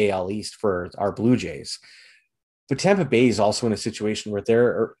them out of the AL East for our Blue Jays. But Tampa Bay is also in a situation where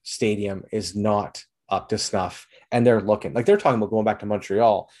their stadium is not up to snuff, and they're talking about going back to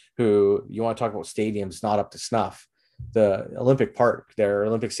Montreal, who you want to talk about stadiums not up to snuff. The Olympic Park, their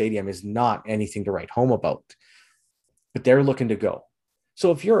Olympic Stadium, is not anything to write home about, but they're looking to go.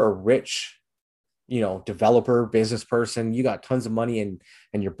 So if you're a rich, developer, business person, you got tons of money and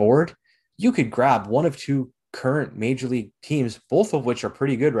you're bored, you could grab one of two current major league teams, both of which are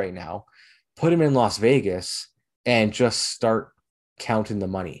pretty good right now, put them in Las Vegas and just start counting the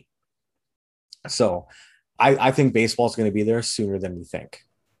money. So I think baseball is going to be there sooner than we think.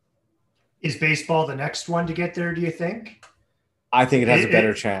 Is baseball the next one to get there, do you think? I think it has a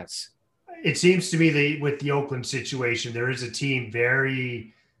better chance. It seems to me with the Oakland situation, there is a team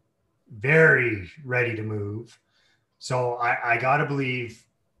very, very ready to move. So I got to believe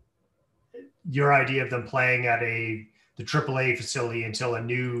your idea of them playing at the AAA facility until a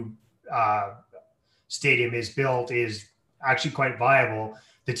new stadium is built is actually quite viable.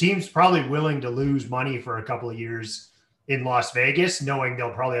 The team's probably willing to lose money for a couple of years in Las Vegas, knowing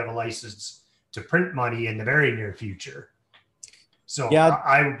they'll probably have a license to print money in the very near future. So yeah,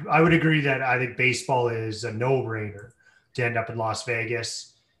 I would agree that I think baseball is a no-brainer to end up in Las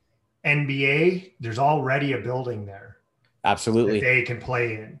Vegas. NBA, there's already a building there. Absolutely. That they can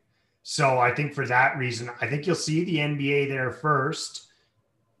play in. So I think for that reason, I think you'll see the NBA there first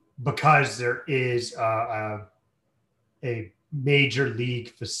because there is a major league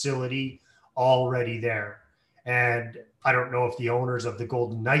facility already there. And I don't know if the owners of the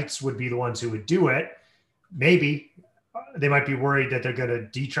Golden Knights would be the ones who would do it. Maybe they might be worried that they're going to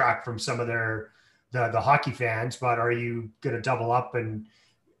detract from some of the hockey fans, but are you going to double up and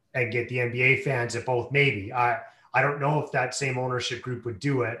get the NBA fans at both? Maybe. I don't know if that same ownership group would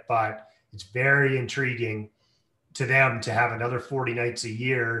do it, but it's very intriguing to them to have another 40 nights a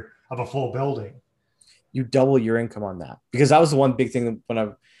year of a full building. You double your income on that, because that was the one big thing when I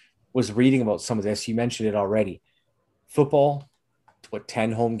was reading about some of this. You mentioned it already. Football,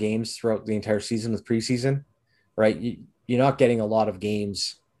 10 home games throughout the entire season with preseason, right? You're not getting a lot of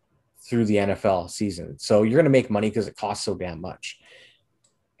games through the NFL season. So you're going to make money because it costs so damn much.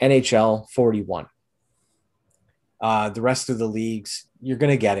 NHL, 41. The rest of the leagues, you're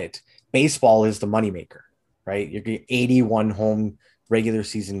going to get it. Baseball is the moneymaker, right? You're getting 81 home regular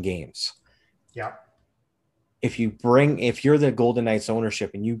season games. Yeah. If you're the Golden Knights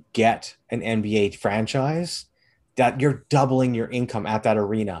ownership and you get an NBA franchise, that you're doubling your income at that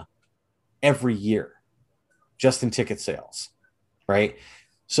arena every year just in ticket sales, right?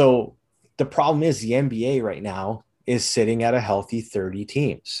 So the problem is the NBA right now is sitting at a healthy 30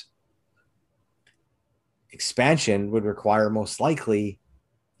 teams. Expansion would require most likely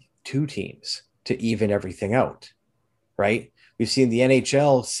 2 teams to even everything out, right? We've seen the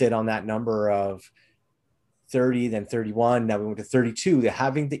NHL sit on that number of 30, then 31. Now we went to 32.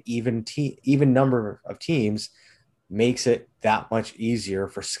 Having the even number of teams makes it that much easier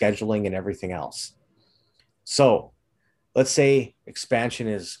for scheduling and everything else. So let's say expansion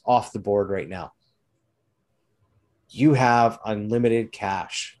is off the board right now. You have unlimited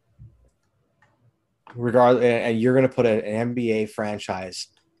cash. Regardless, and you're going to put an NBA franchise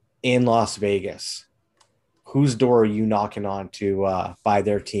in Las Vegas. Whose door are you knocking on to buy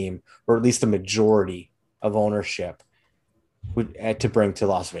their team, or at least the majority of ownership to bring to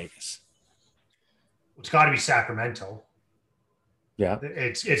Las Vegas? It's got to be Sacramento. Yeah,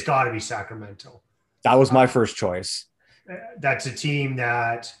 it's got to be Sacramento. That was my first choice. That's a team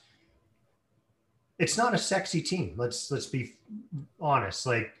that it's not a sexy team. Let's be honest.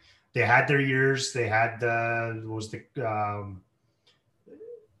 Like, they had their years. They had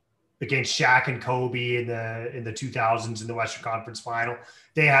against Shaq and Kobe in the 2000s in the Western Conference Final.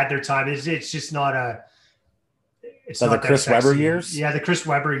 They had their time. It's just not a. It's not the Chris Webber years. Yeah, the Chris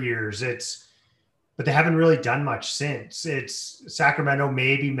Webber years. But they haven't really done much since. It's Sacramento,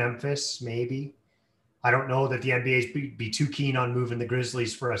 maybe Memphis, maybe. I don't know that the NBA be too keen on moving the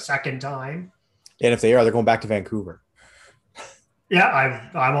Grizzlies for a second time. And if they are, they're going back to Vancouver. Yeah,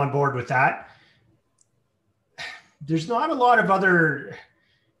 I'm on board with that. There's not a lot of other.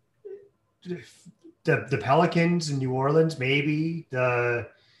 The Pelicans in New Orleans, maybe I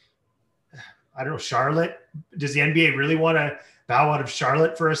don't know, Charlotte. Does the NBA really want to bow out of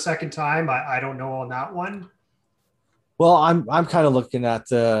Charlotte for a second time? I don't know on that one. Well, I'm kind of looking at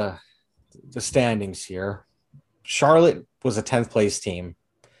the standings here. Charlotte was a 10th place team.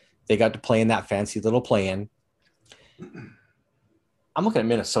 They got to play in that fancy little play-in. I'm looking at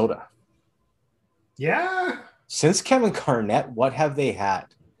Minnesota. Yeah. Since Kevin Garnett, what have they had?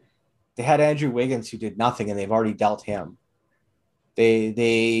 They had Andrew Wiggins, who did nothing, and they've already dealt him.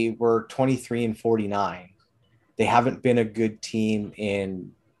 They were 23-49. They haven't been a good team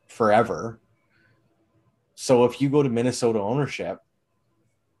in forever. So if you go to Minnesota ownership,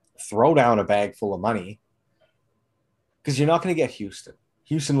 throw down a bag full of money, because you're not going to get Houston.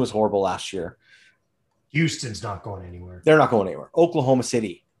 Houston was horrible last year. Houston's not going anywhere. They're not going anywhere. Oklahoma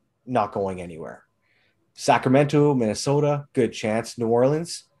City, not going anywhere. Sacramento, Minnesota, good chance. New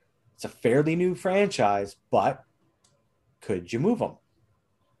Orleans, it's a fairly new franchise, but could you move them?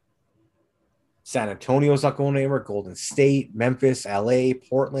 San Antonio's not going anywhere. Golden State, Memphis, LA,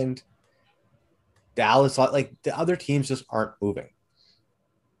 Portland, Dallas, like the other teams just aren't moving.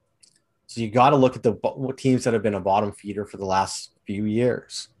 So you got to look at the teams that have been a bottom feeder for the last few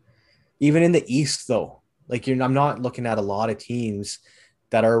years. Even in the East, though, I'm not looking at a lot of teams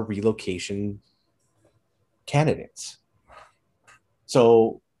that are relocation candidates.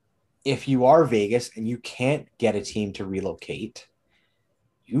 So if you are Vegas and you can't get a team to relocate,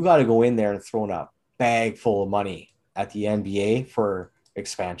 you got to go in there and throw in a bag full of money at the NBA for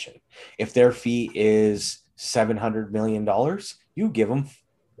expansion. If their fee is $700 million, you give them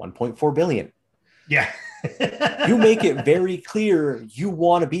 $1.4 billion. Yeah. You make it very clear you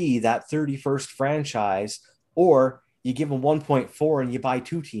want to be that 31st franchise, or you give them 1.4 and you buy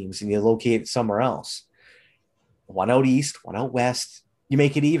two teams and you locate it somewhere else. One out east, one out west. You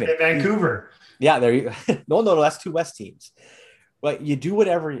make it even. In Vancouver. Yeah, there you no, that's two West teams. But you do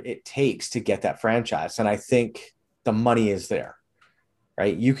whatever it takes to get that franchise. And I think the money is there,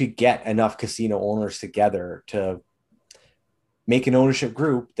 right? You could get enough casino owners together to make an ownership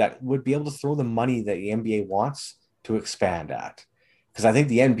group that would be able to throw the money that the NBA wants to expand at. Because I think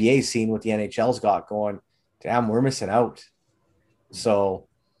the NBA seeing what the NHL's got going, damn, we're missing out. So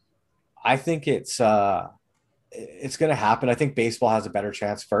I think it's going to happen. I think baseball has a better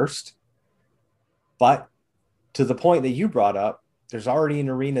chance first. But to the point that you brought up, there's already an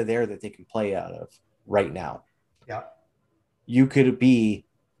arena there that they can play out of right now. Yeah. You could be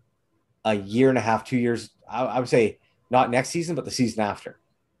a year and a half, 2 years, I would say not next season, but the season after.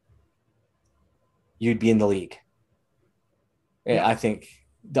 You'd be in the league. Yeah. I think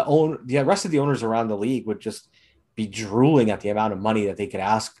the rest of the owners around the league would just be drooling at the amount of money that they could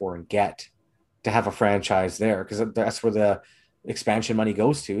ask for and get to have a franchise there, because that's where the expansion money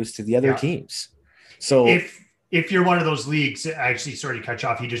goes to, is to the other teams. So if you're one of those leagues, actually, sorry to cut you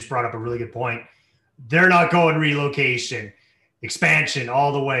off, you just brought up a really good point. They're not going relocation, expansion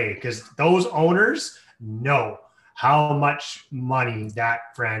all the way, because those owners know how much money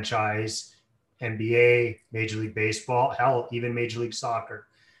that franchise, NBA, Major League Baseball, hell, even Major League Soccer,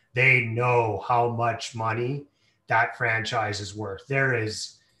 they know how much money that franchise is worth.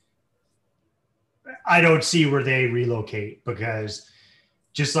 I don't see where they relocate, because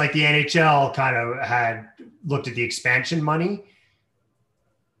just like the NHL kind of had looked at the expansion money,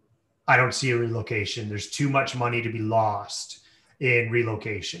 I don't see a relocation. There's too much money to be lost in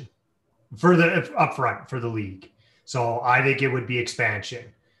relocation for the upfront for the league. So I think it would be expansion,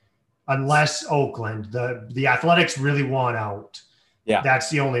 unless Oakland, the Athletics really want out. Yeah, that's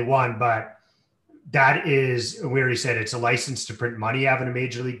the only one. But that is, we already said, it's a license to print money having a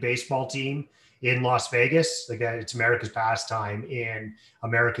Major League Baseball team in Las Vegas. Like that, it's America's pastime in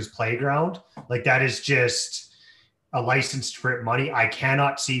America's playground. Like that is just a license to print money. I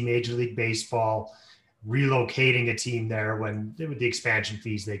cannot see Major League Baseball relocating a team there with the expansion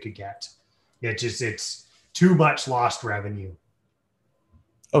fees they could get. It's too much lost revenue.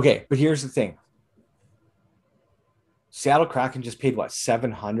 Okay, but here's the thing. Seattle Kraken just paid what,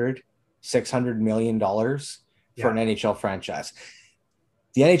 $600 million for an NHL franchise.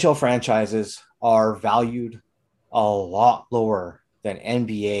 The NHL franchises are valued a lot lower than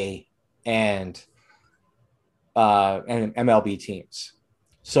NBA and MLB teams.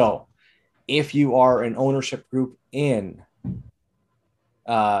 So if you are an ownership group in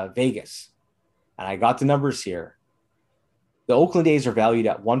Vegas, and I got the numbers here, the Oakland A's are valued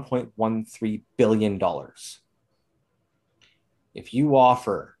at $1.13 billion. If you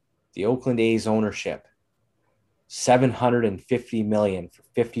offer the Oakland A's ownership $750 million for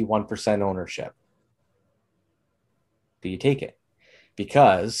 51% ownership, do you take it?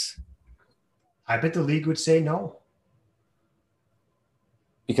 Because I bet the league would say no.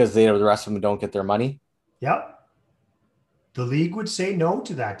 Because the rest of them don't get their money? Yep. The league would say no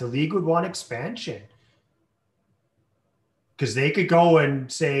to that. The league would want expansion. Because they could go and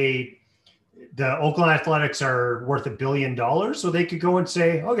say the Oakland Athletics are worth $1 billion. So they could go and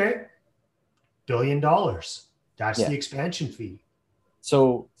say, okay, $1 billion. That's the expansion fee.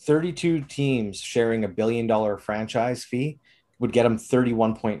 So 32 teams sharing $1 billion franchise fee would get them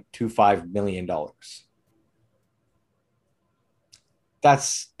 $31.25 million.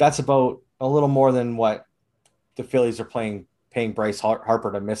 That's about a little more than what the Phillies are paying Bryce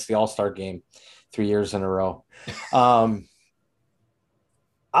Harper to miss the All-Star game 3 years in a row. I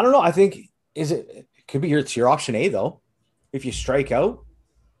don't know. I think it could be it's your option A though. If you strike out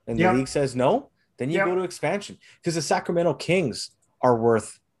and the league says no, then you go to expansion, because the Sacramento Kings are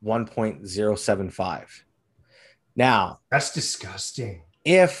worth 1.075. Now, that's disgusting.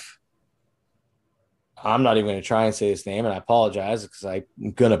 If I'm not even going to try and say his name, and I apologize because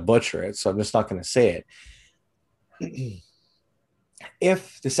I'm going to butcher it, so I'm just not going to say it.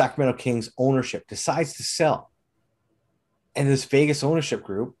 If the Sacramento Kings ownership decides to sell, and this Vegas ownership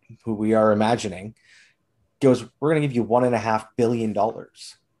group, who we are imagining, goes, we're going to give you $1.5 billion.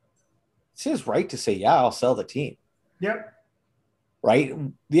 It's his right to say, yeah, I'll sell the team. Yep. Right?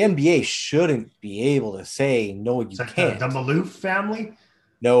 The NBA shouldn't be able to say, no, you can't. The Maloof family?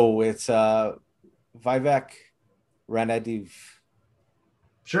 No, it's Vivek Ranadiv.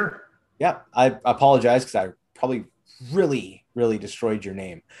 Sure. Yeah, I apologize because I probably really, really destroyed your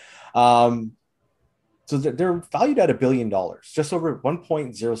name. So they're valued at $1 billion, just over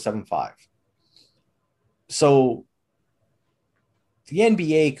 1.075. So the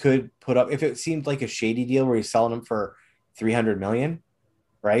NBA could put up, if it seemed like a shady deal where he's selling them for $300 million,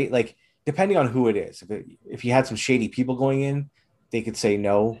 right? Like, depending on who it is. If you had some shady people going in, they could say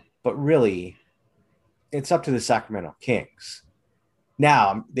no. But really, it's up to the Sacramento Kings.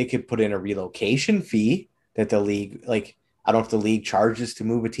 Now, they could put in a relocation fee that the league, like, I don't know if the league charges to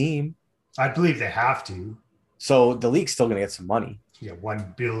move a team. I believe they have to. So the league's still going to get some money. Yeah,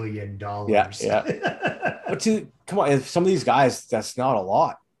 $1 billion. Yeah. But come on, if some of these guys, that's not a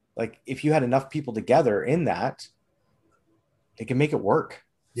lot. Like, if you had enough people together in that, they can make it work.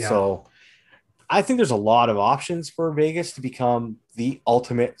 Yeah. So I think there's a lot of options for Vegas to become the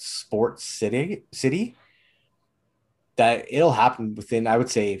ultimate sports city. That it'll happen within, I would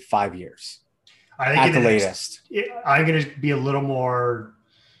say, 5 years. I think at the latest. I'm going to be a little more,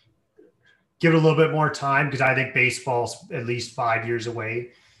 give it a little bit more time, because I think baseball's at least 5 years away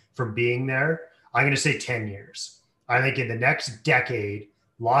from being there. I'm going to say 10 years. I think in the next decade,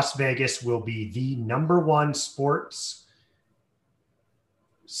 Las Vegas will be the #1 sports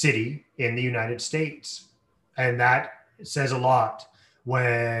city in the United States. And that says a lot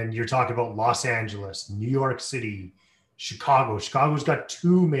when you're talking about Los Angeles, New York City, Chicago. Chicago's got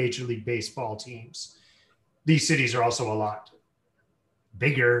 2 Major League Baseball teams. These cities are also a lot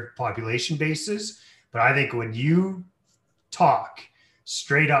bigger population bases. But I think when you talk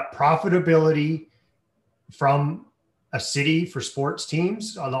straight up profitability from a city for sports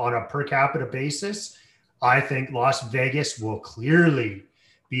teams on a per capita basis, I think Las Vegas will clearly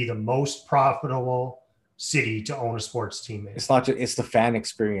be the most profitable city to own a sports team in. It's not just, it's the fan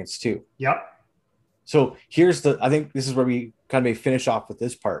experience too. Yep. So I think this is where we kind of may finish off with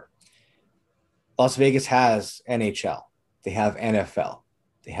this part. Las Vegas has NHL. They have NFL.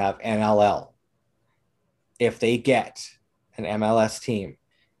 They have NLL. If they get an MLS team,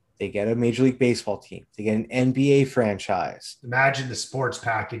 they get a Major League Baseball team, they get an NBA franchise. Imagine the sports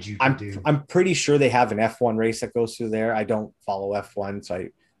package you could do. I'm pretty sure they have an F1 race that goes through there. I don't follow F1, so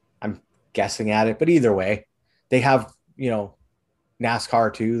I'm guessing at it. But either way, they have,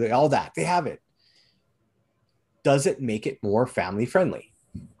 NASCAR too, all that. They have it. Does it make it more family friendly?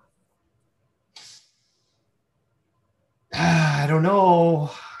 I don't know.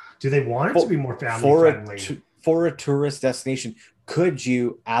 Do they want it to be more family friendly? For a tourist destination, could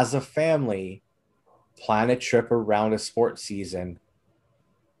you, as a family, plan a trip around a sports season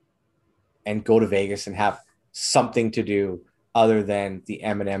and go to Vegas and have something to do other than the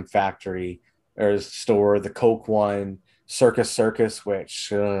M&M factory or store, the Coke one, Circus,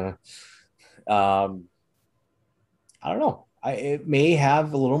 which I don't know. It may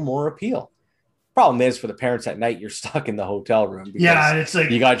have a little more appeal. Problem is, for the parents at night, you're stuck in the hotel room. Yeah, it's like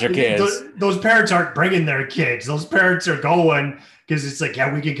you got your kids. Those parents aren't bringing their kids. Those parents are going because it's like,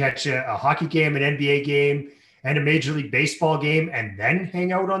 yeah, we can catch a hockey game, an NBA game, and a Major League Baseball game, and then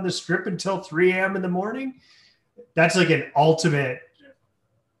hang out on the strip until 3 a.m. in the morning. That's like an ultimate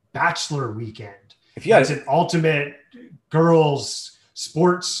bachelor weekend. That's an ultimate girls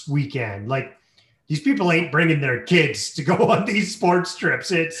sports weekend. Like, these people ain't bringing their kids to go on these sports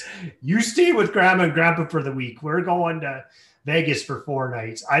trips. It's you stay with grandma and grandpa for the week. We're going to Vegas for 4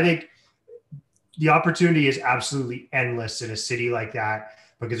 nights. I think the opportunity is absolutely endless in a city like that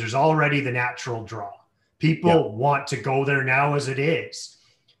because there's already the natural draw. People want to go there now as it is.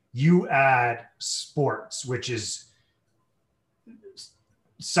 You add sports, which is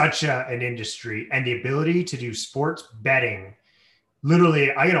such an industry, and the ability to do sports betting.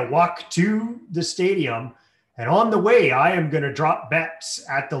 Literally, I got to walk to the stadium, and on the way, I am going to drop bets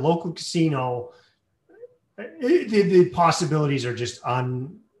at the local casino. The possibilities are just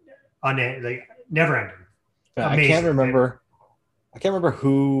like never ending. I can't remember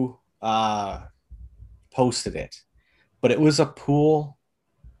who posted it, but it was a pool,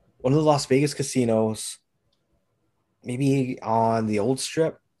 one of the Las Vegas casinos, maybe on the old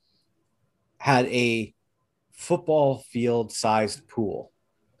strip, had a football field sized pool,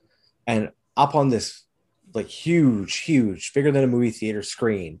 and up on this like huge, bigger than a movie theater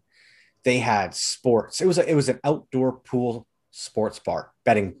screen, they had sports. It was an outdoor pool sports bar,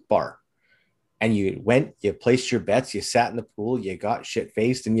 betting bar. And you went, you placed your bets, you sat in the pool, you got shit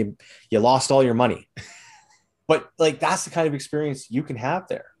faced, and you lost all your money. But like, that's the kind of experience you can have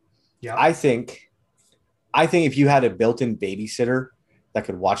there. Yeah. I think if you had a built-in babysitter that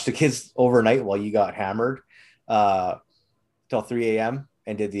could watch the kids overnight while you got hammered till 3 a.m.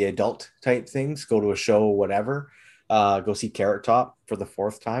 and did the adult type things, go to a show, whatever, go see Carrot Top for the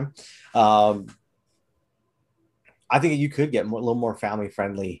 4th time. I think you could get a little more family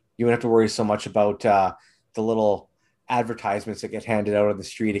friendly. You wouldn't have to worry so much about the little advertisements that get handed out on the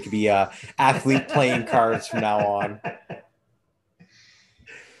street. It could be athlete playing cards from now on.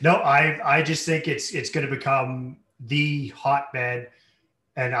 No, I just think it's going to become the hotbed.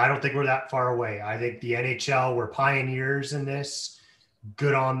 And I don't think we're that far away. I think the NHL were pioneers in this.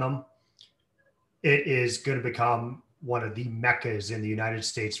 Good on them. It is going to become one of the meccas in the United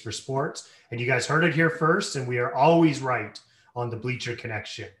States for sports. And you guys heard it here first, and we are always right on the Bleacher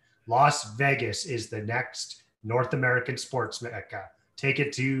Connection. Las Vegas is the next North American sports mecca. Take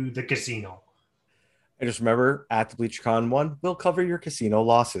it to the casino. And just remember, at the BleacherCon 1, we'll cover your casino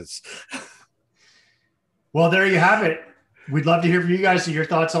losses. Well, there you have it. We'd love to hear from you guys and your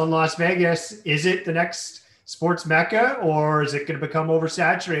thoughts on Las Vegas. Is it the next sports mecca, or is it going to become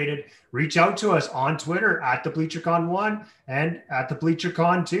oversaturated? Reach out to us on Twitter at the BleacherCon1 and at the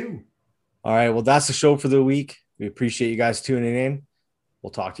BleacherCon2. All right. Well, that's the show for the week. We appreciate you guys tuning in.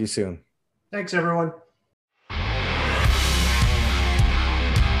 We'll talk to you soon. Thanks, everyone.